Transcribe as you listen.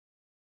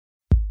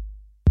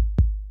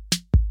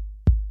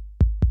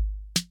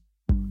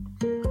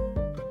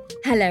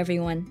Hello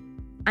everyone,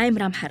 I'm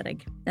Raha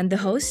Moharrak and the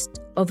host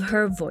of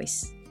Her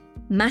Voice,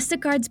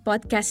 Mastercard's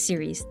podcast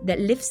series that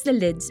lifts the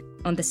lid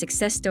on the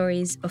success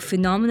stories of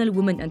phenomenal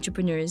women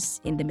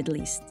entrepreneurs in the Middle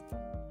East.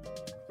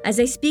 As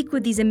I speak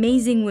with these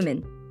amazing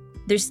women,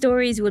 their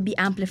stories will be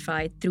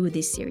amplified through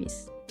this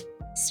series,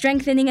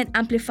 strengthening and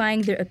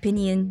amplifying their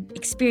opinion,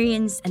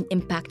 experience, and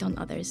impact on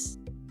others.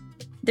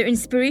 Their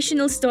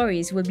inspirational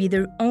stories will be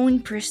their own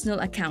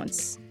personal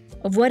accounts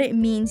of what it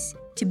means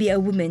to be a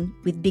woman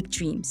with big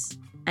dreams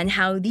and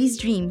how these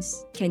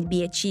dreams can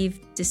be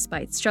achieved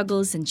despite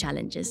struggles and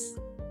challenges.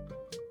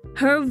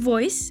 Her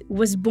Voice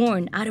was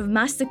born out of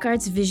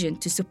Mastercard's vision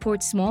to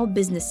support small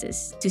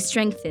businesses to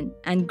strengthen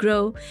and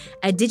grow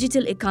a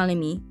digital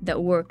economy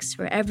that works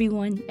for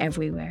everyone,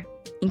 everywhere,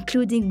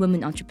 including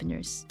women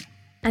entrepreneurs.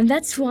 And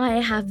that's why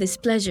I have this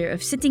pleasure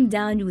of sitting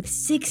down with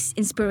 6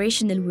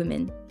 inspirational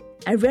women,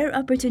 a rare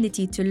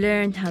opportunity to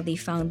learn how they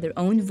found their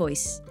own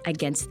voice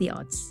against the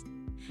odds,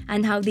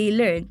 and how they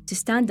learned to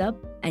stand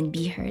up and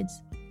be heard.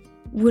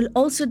 We'll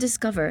also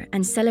discover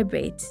and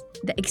celebrate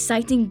the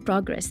exciting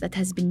progress that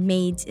has been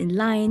made in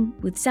line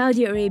with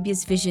Saudi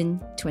Arabia's Vision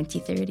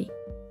 2030.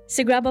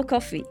 So grab a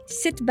coffee,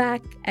 sit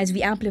back as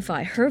we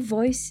amplify her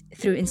voice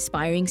through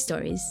inspiring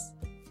stories.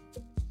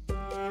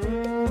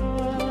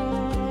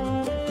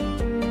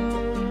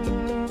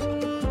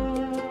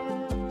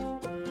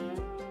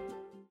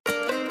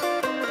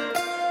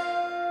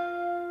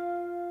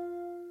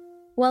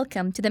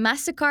 Welcome to the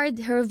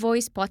Mastercard Her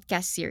Voice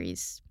podcast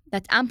series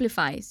that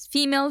amplifies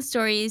female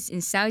stories in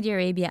Saudi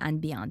Arabia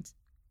and beyond.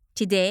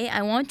 Today,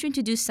 I want to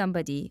introduce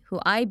somebody who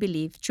I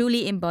believe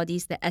truly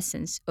embodies the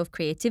essence of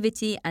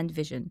creativity and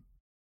vision.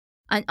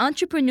 An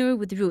entrepreneur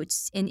with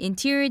roots in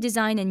interior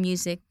design and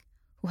music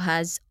who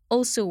has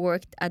also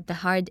worked at the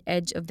hard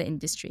edge of the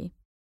industry.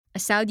 A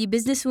Saudi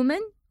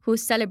businesswoman who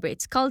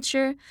celebrates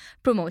culture,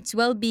 promotes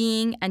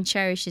well-being, and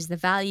cherishes the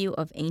value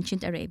of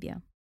ancient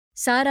Arabia.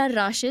 Sarah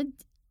Rashid,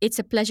 it's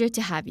a pleasure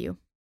to have you.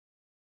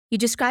 You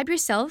describe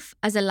yourself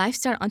as a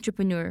lifestyle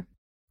entrepreneur.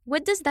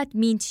 What does that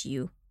mean to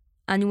you?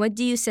 And what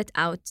do you set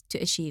out to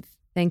achieve?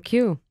 Thank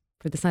you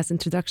for this nice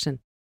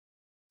introduction.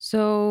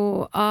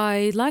 So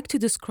I like to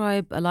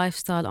describe a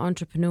lifestyle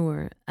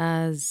entrepreneur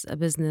as a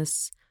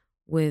business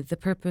with the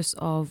purpose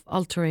of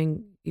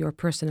altering your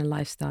personal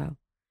lifestyle.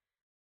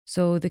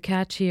 So the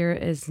catch here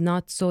is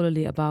not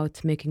solely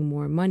about making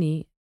more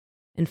money.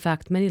 In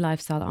fact, many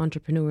lifestyle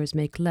entrepreneurs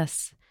make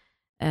less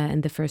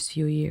in the first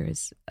few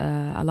years.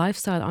 A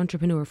lifestyle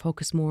entrepreneur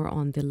focuses more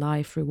on the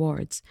life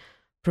rewards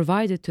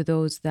provided to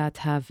those that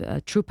have a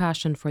true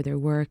passion for their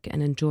work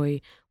and enjoy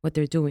what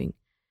they're doing.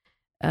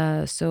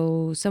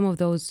 So some of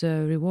those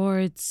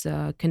rewards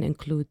can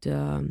include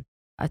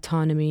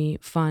autonomy,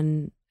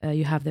 fun,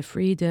 you have the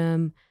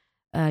freedom,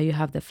 you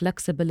have the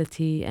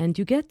flexibility, and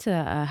you get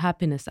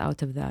happiness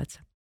out of that.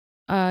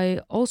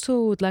 I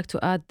also would like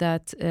to add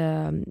that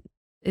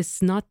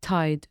it's not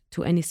tied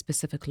to any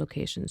specific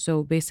location.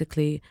 So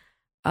basically,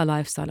 a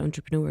lifestyle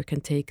entrepreneur can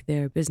take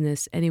their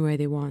business anywhere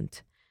they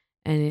want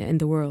and in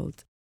the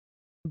world.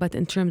 But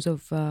in terms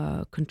of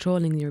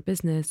controlling your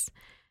business,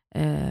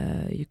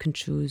 you can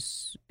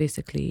choose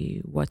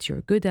basically what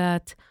you're good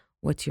at,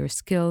 what your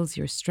skills,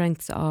 your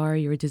strengths are,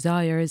 your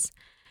desires.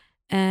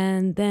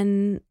 And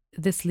then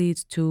this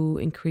leads to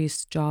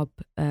increased job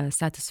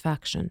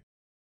satisfaction.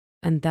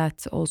 And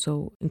that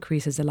also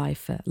increases the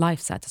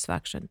life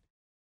satisfaction.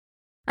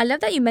 I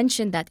love that you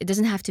mentioned that it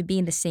doesn't have to be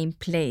in the same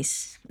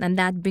place. And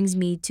that brings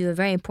me to a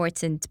very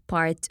important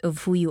part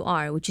of who you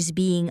are, which is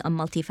being a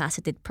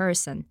multifaceted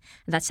person.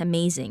 That's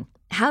amazing.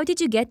 How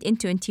did you get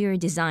into interior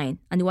design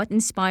and what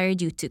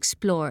inspired you to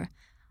explore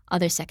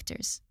other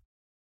sectors?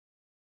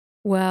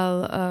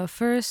 Well,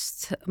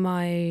 first,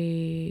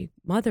 my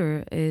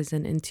mother is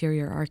an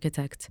interior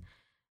architect.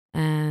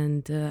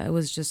 And it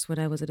was just when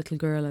I was a little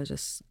girl, I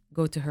just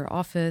go to her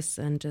office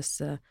and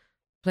just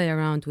play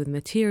around with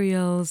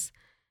materials,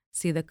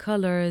 see the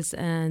colors,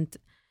 and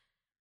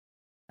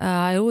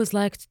I always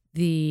liked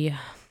the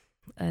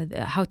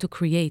how to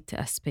create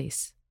a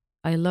space.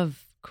 I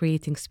love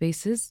creating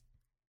spaces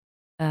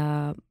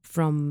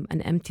from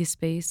an empty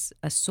space,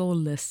 a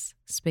soulless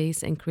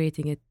space, and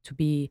creating it to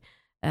be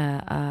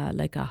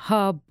like a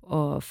hub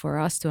or for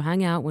us to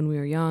hang out when we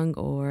were young,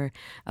 or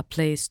a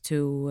place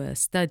to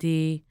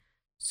study.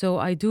 So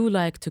I do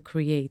like to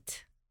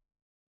create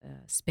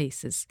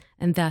spaces,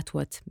 and that's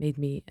what made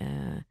me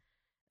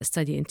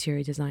study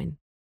interior design.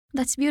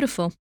 That's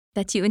beautiful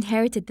that you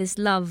inherited this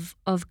love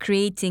of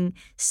creating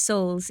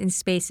souls in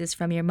spaces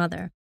from your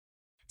mother.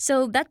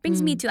 So that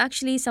brings me to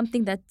actually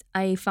something that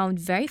I found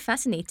very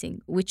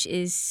fascinating, which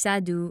is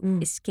Sadu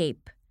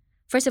Escape.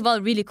 First of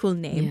all, really cool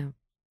name. Yeah.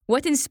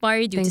 What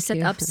inspired you Thank to set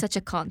you. up such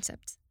a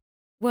concept?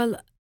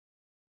 Well,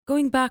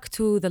 going back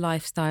to the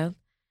lifestyle,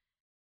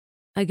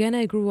 again,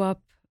 I grew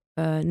up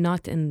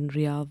not in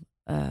Riyadh,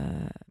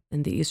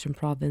 in the Eastern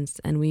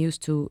Province, and we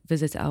used to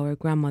visit our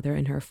grandmother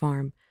in her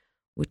farm,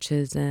 which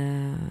is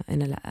in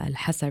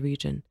Al-Hassa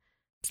region.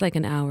 It's like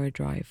an hour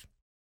drive.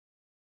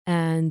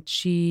 And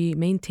she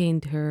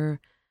maintained her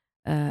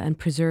and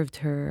preserved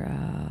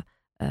her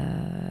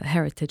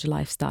heritage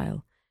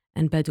lifestyle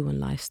and Bedouin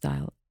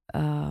lifestyle.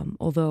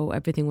 Although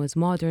everything was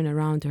modern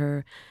around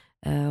her,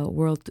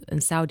 world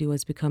in Saudi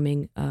was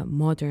becoming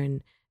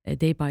modern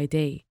day by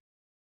day.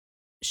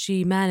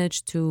 She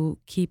managed to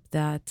keep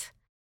that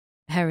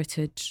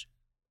heritage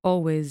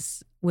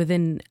always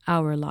within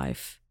our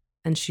life,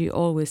 and she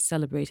always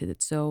celebrated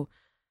it. So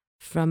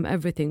from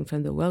everything,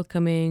 from the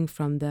welcoming,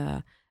 from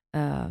the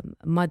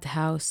mud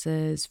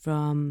houses,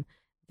 from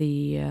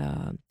the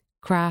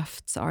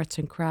crafts, arts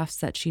and crafts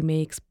that she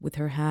makes with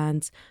her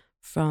hands,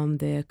 from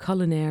the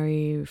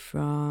culinary,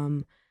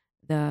 from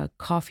the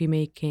coffee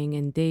making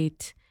and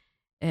date.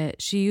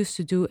 She used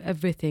to do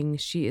everything.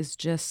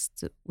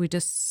 We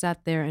just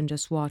sat there and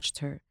just watched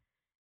her.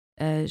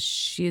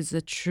 She is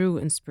a true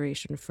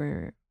inspiration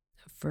for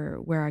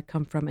where I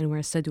come from and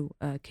where Sadu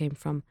came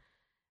from.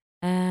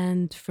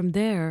 And from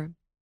there,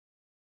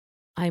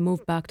 I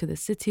moved back to the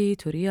city,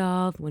 to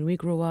Riyadh, when we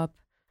grew up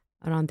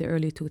around the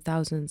early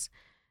 2000s.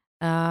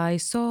 I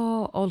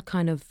saw all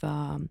kind of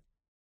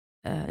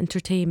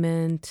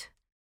entertainment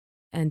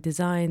and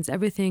designs.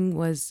 Everything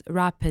was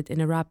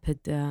in a rapid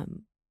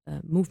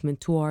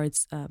movement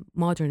towards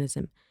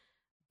modernism,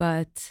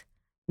 but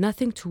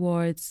nothing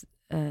towards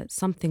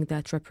something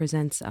that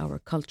represents our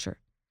culture.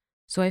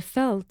 So I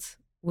felt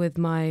with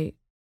my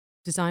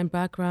design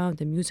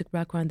background and music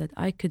background that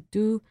I could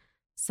do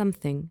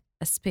something,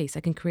 a space. I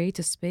can create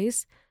a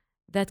space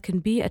that can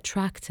be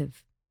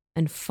attractive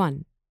and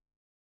fun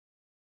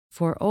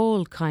for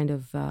all kind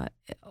of,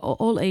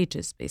 all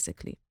ages,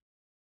 basically.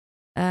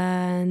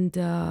 And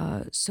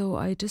so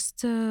I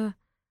just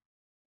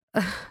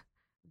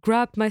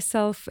grabbed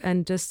myself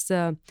and just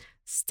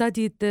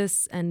studied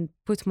this and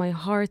put my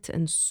heart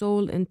and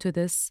soul into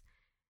this.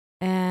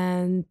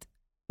 And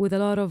with a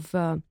lot of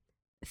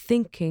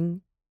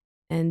thinking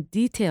and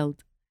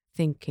detailed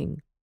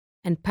thinking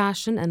and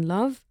passion and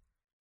love.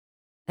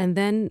 And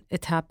then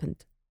it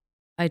happened.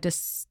 I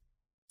just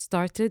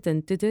started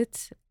and did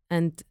it,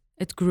 and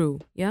it grew.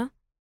 Yeah.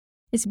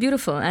 It's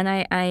beautiful, and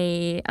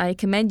I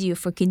commend you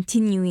for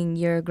continuing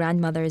your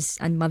grandmother's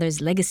and mother's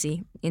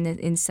legacy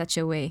in such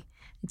a way.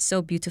 It's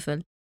so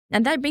beautiful.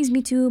 And that brings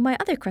me to my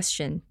other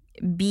question.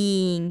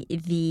 Being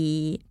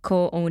the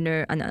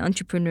co-owner and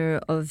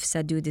entrepreneur of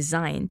Sadu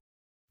Design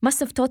must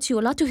have taught you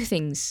a lot of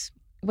things.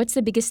 What's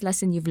the biggest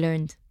lesson you've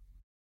learned?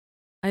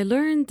 I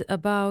learned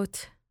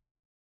about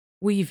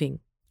weaving.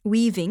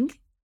 Weaving?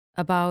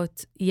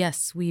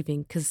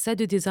 Weaving, because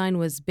Sadu Design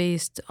was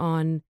based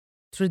on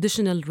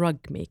traditional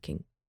rug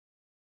making.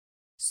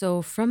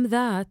 So from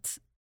that,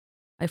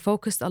 I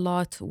focused a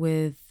lot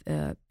with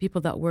people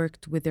that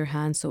worked with their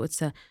hands. So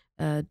it's a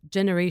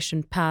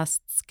generation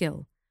past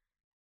skill.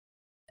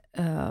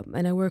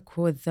 And I work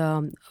with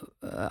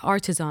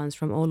artisans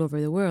from all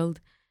over the world.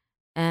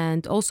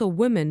 And also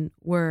women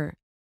were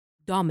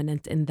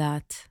dominant in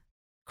that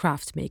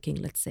craft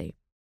making, let's say.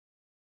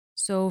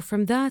 So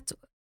from that,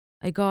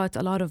 I got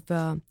a lot of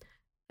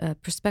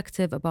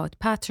perspective about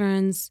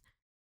patterns,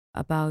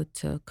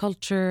 about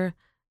culture,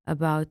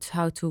 about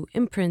how to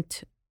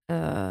imprint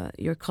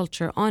your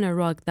culture on a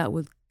rug that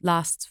would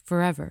last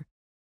forever.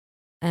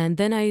 And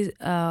then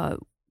I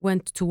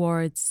went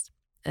towards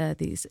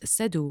these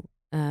Sadu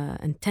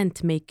and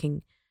tent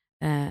making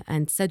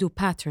and Sadu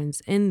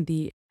patterns in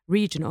the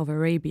region of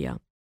Arabia.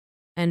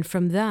 And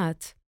from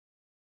that,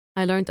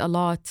 I learned a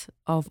lot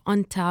of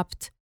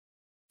untapped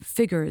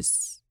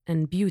figures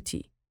and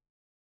beauty.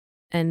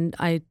 And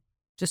I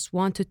just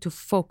wanted to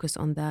focus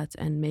on that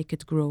and make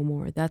it grow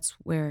more. That's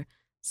where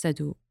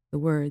Sadu, the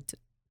word,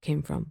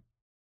 came from.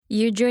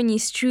 Your journey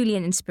is truly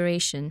an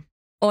inspiration.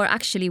 Or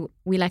actually,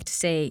 we like to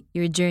say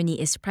your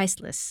journey is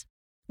priceless.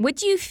 What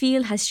do you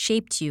feel has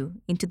shaped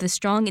you into the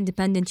strong,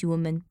 independent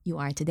woman you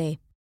are today?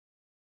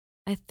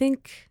 I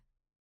think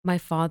my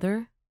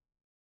father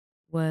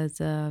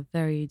was a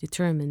very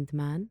determined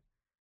man,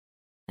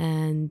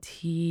 and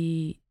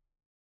he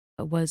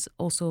was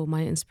also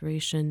my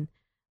inspiration.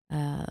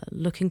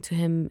 Looking to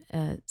him,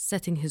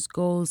 setting his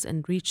goals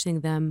and reaching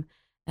them,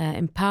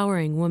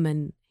 empowering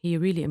women. He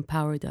really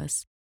empowered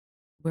us.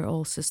 We're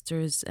all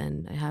sisters,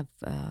 and I have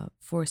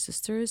 4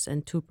 sisters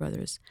and 2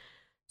 brothers.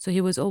 So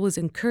he was always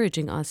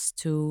encouraging us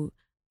to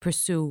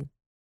pursue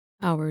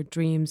our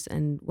dreams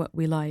and what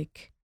we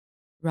like,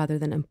 rather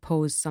than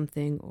impose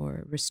something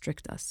or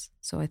restrict us.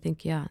 So I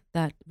think,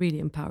 that really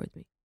empowered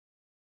me.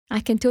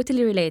 I can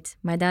totally relate.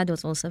 My dad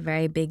was also a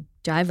very big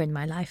driver in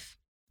my life.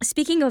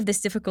 Speaking of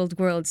this difficult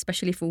world,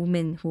 especially for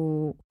women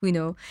who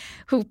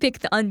pick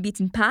the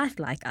unbeaten path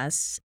like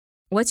us,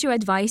 what's your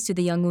advice to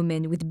the young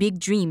women with big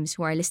dreams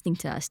who are listening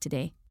to us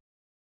today?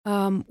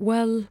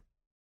 Well,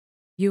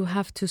 you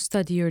have to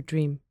study your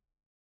dream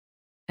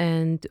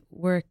and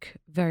work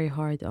very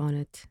hard on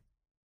it.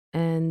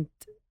 And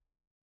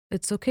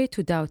it's okay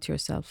to doubt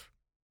yourself,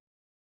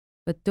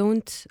 but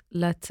don't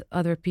let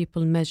other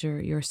people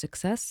measure your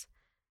success,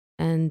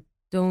 and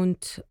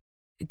don't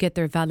get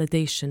their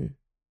validation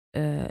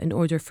in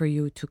order for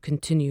you to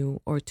continue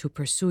or to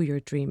pursue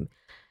your dream.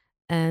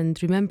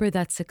 And remember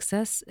that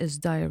success is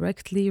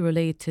directly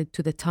related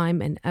to the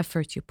time and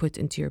effort you put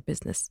into your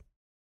business.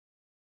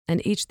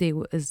 And each day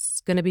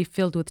is going to be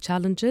filled with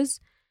challenges.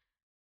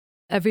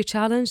 Every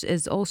challenge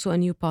is also a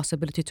new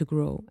possibility to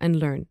grow and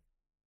learn.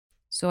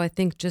 So I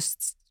think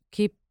just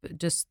keep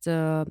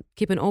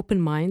an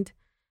open mind.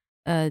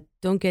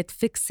 Don't get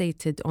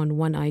fixated on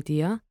one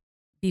idea.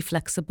 Be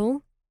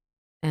flexible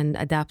and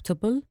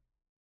adaptable.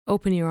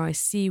 Open your eyes,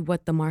 see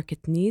what the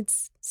market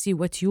needs, see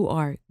what you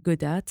are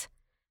good at,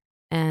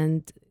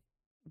 and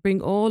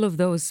bring all of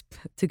those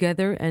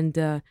together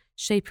and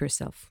shape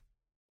yourself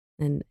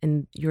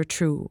and your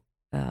true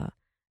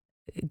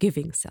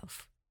giving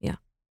self. Yeah.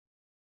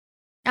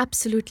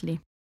 Absolutely.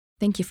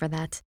 Thank you for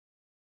that.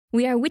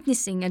 We are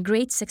witnessing a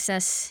great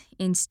success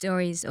in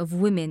stories of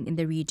women in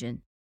the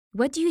region.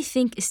 What do you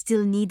think is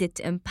still needed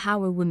to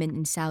empower women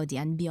in Saudi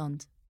and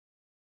beyond?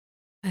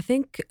 I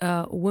think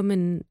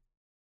women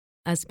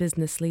as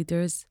business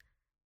leaders,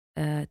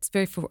 it's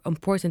very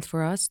important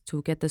for us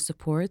to get the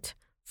support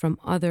from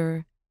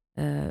other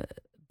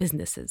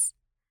businesses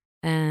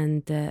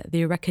and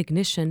the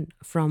recognition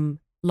from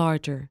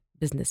larger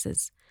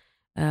businesses.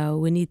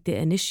 We need the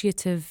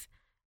initiative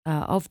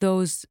of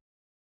those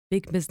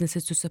big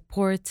businesses to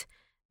support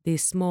the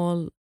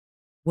small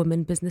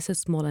women businesses,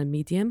 small and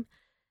medium,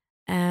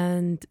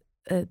 and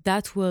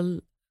that will,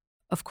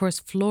 of course,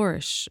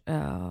 flourish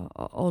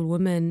all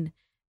women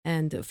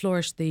and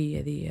flourish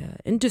the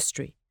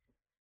industry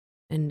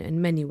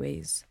in many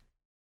ways.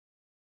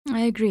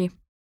 I agree.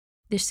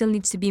 There still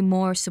needs to be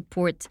more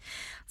support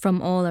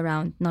from all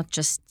around, not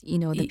just,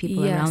 the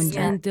people around you.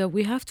 And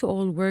we have to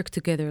all work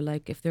together.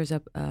 Like if there's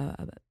a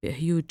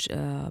huge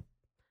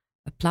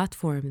a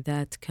platform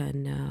that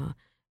can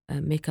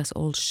make us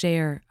all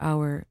share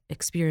our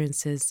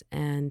experiences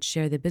and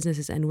share the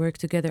businesses and work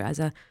together as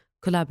a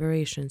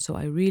collaboration. So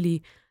I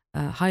really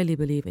highly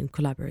believe in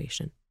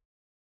collaboration.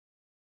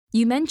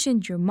 You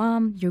mentioned your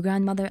mom, your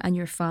grandmother, and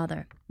your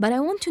father. But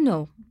I want to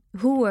know,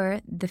 who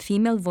were the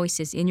female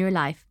voices in your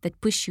life that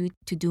push you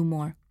to do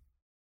more?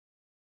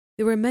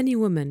 There were many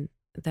women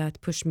that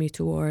pushed me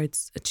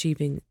towards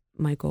achieving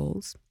my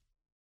goals.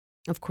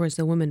 Of course,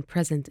 the women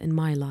present in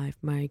my life,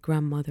 my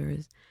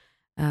grandmothers,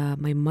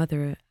 my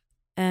mother,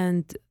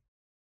 and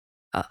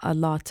a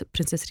lot,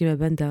 Princess Rima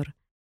Bandar,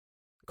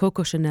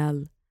 Coco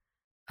Chanel.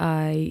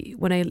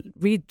 When I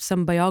read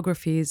some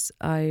biographies,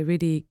 I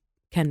really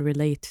can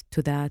relate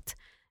to that.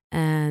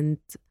 And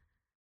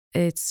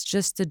it's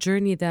just a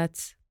journey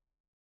that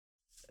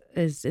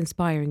is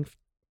inspiring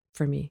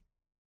for me.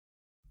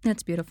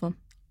 That's beautiful.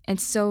 And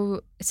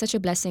so it's such a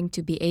blessing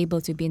to be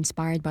able to be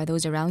inspired by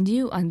those around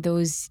you and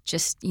those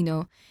just,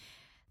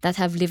 that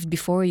have lived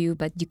before you,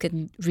 but you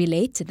can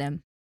relate to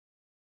them.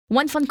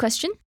 One fun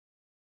question.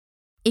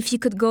 If you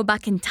could go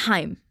back in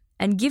time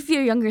and give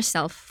your younger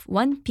self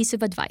one piece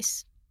of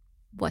advice,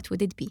 what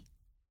would it be?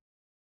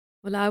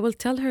 Well, I will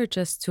tell her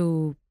just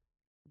to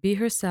be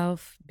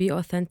herself, be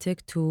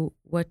authentic to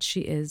what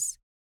she is,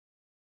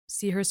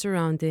 see her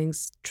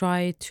surroundings,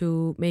 try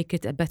to make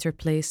it a better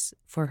place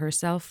for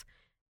herself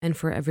and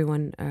for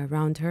everyone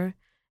around her,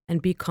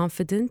 and be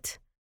confident,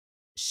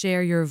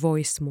 share your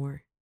voice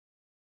more.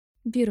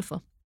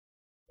 Beautiful.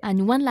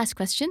 And one last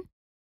question.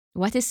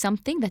 What is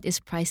something that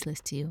is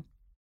priceless to you?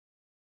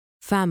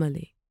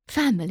 Family.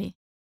 Family.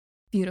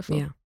 Beautiful.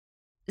 Yeah.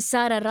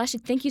 Sarah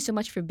Rashid, thank you so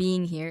much for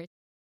being here.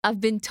 I've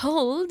been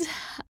told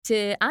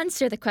to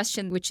answer the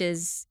question, which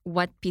is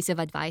what piece of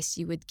advice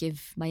you would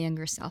give my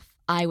younger self.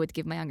 I would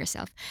give my younger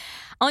self.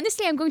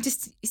 Honestly, I'm going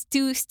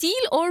to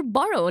steal or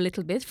borrow a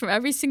little bit from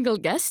every single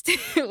guest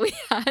we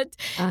had.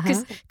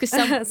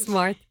 Because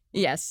Smart.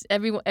 Yes,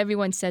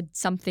 everyone said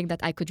something that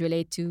I could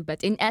relate to.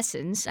 But in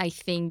essence, I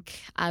think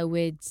I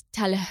would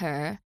tell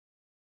her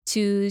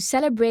to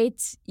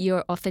celebrate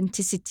your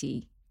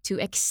authenticity,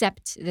 to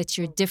accept that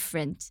you're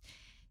different,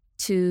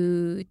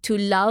 to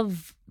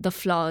love the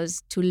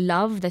flaws, to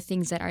love the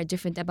things that are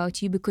different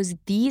about you, because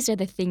these are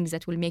the things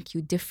that will make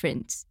you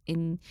different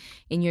in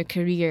your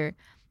career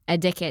a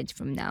decade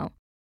from now.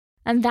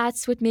 And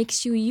that's what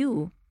makes you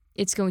you.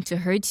 It's going to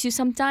hurt you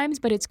sometimes,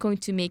 but it's going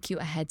to make you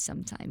ahead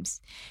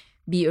sometimes.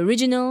 Be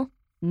original,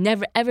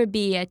 never ever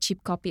be a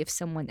cheap copy of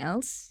someone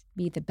else.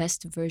 Be the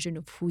best version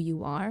of who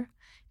you are.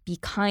 Be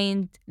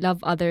kind,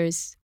 love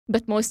others,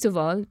 but most of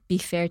all, be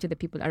fair to the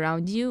people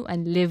around you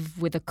and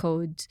live with a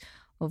code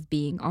of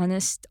being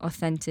honest,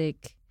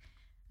 authentic,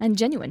 and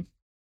genuine.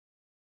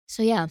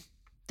 So yeah,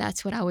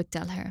 that's what I would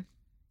tell her.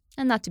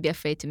 And not to be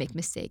afraid to make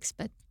mistakes,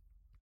 but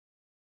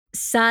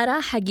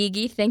Sarah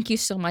Hagigi, thank you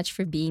so much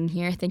for being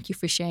here. Thank you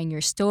for sharing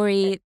your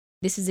story.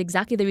 This is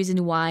exactly the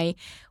reason why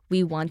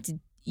we wanted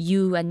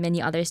you and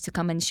many others to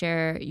come and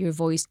share your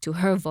voice to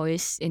her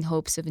voice in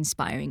hopes of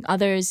inspiring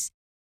others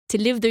to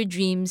live their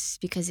dreams,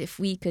 because if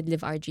we could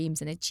live our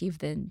dreams and achieve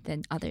them,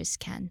 then others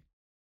can.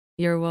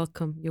 You're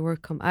welcome. You're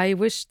welcome. I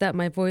wish that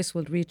my voice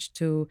would reach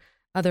to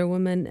other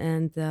women,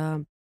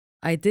 and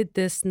I did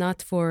this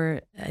not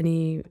for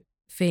any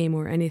fame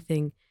or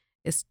anything.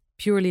 It's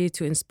purely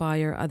to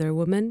inspire other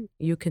women.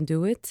 You can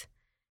do it.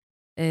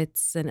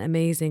 It's an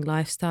amazing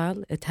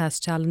lifestyle. It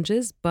has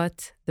challenges,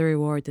 but the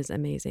reward is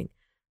amazing.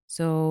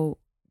 So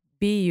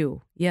be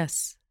you,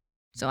 yes.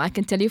 So I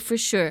can tell you for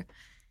sure,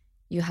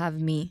 you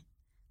have me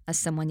as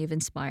someone you've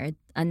inspired,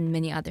 and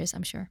many others,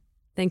 I'm sure.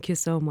 Thank you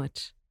so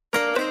much.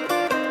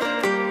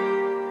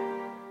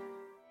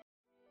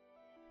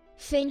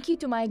 Thank you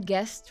to my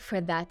guest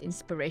for that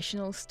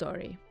inspirational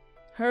story.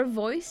 Her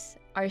voice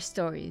are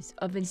stories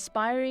of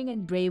inspiring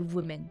and brave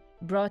women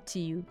brought to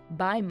you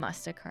by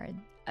Mastercard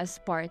as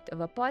part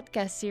of a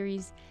podcast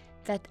series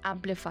that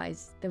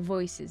amplifies the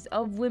voices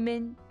of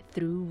women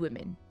through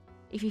women.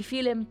 If you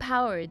feel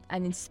empowered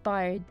and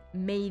inspired,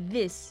 may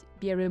this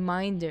be a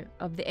reminder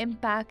of the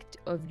impact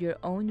of your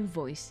own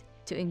voice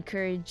to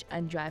encourage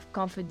and drive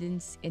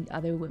confidence in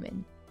other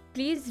women.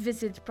 Please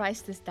visit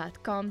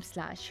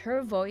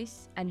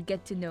priceless.com/hervoice and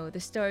get to know the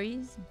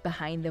stories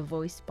behind the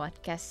Voice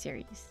podcast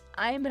series.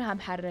 I'm Raha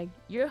Moharrak,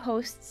 your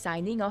host,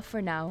 signing off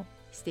for now.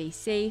 Stay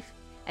safe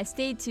and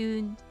stay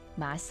tuned.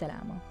 مع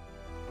السلامة.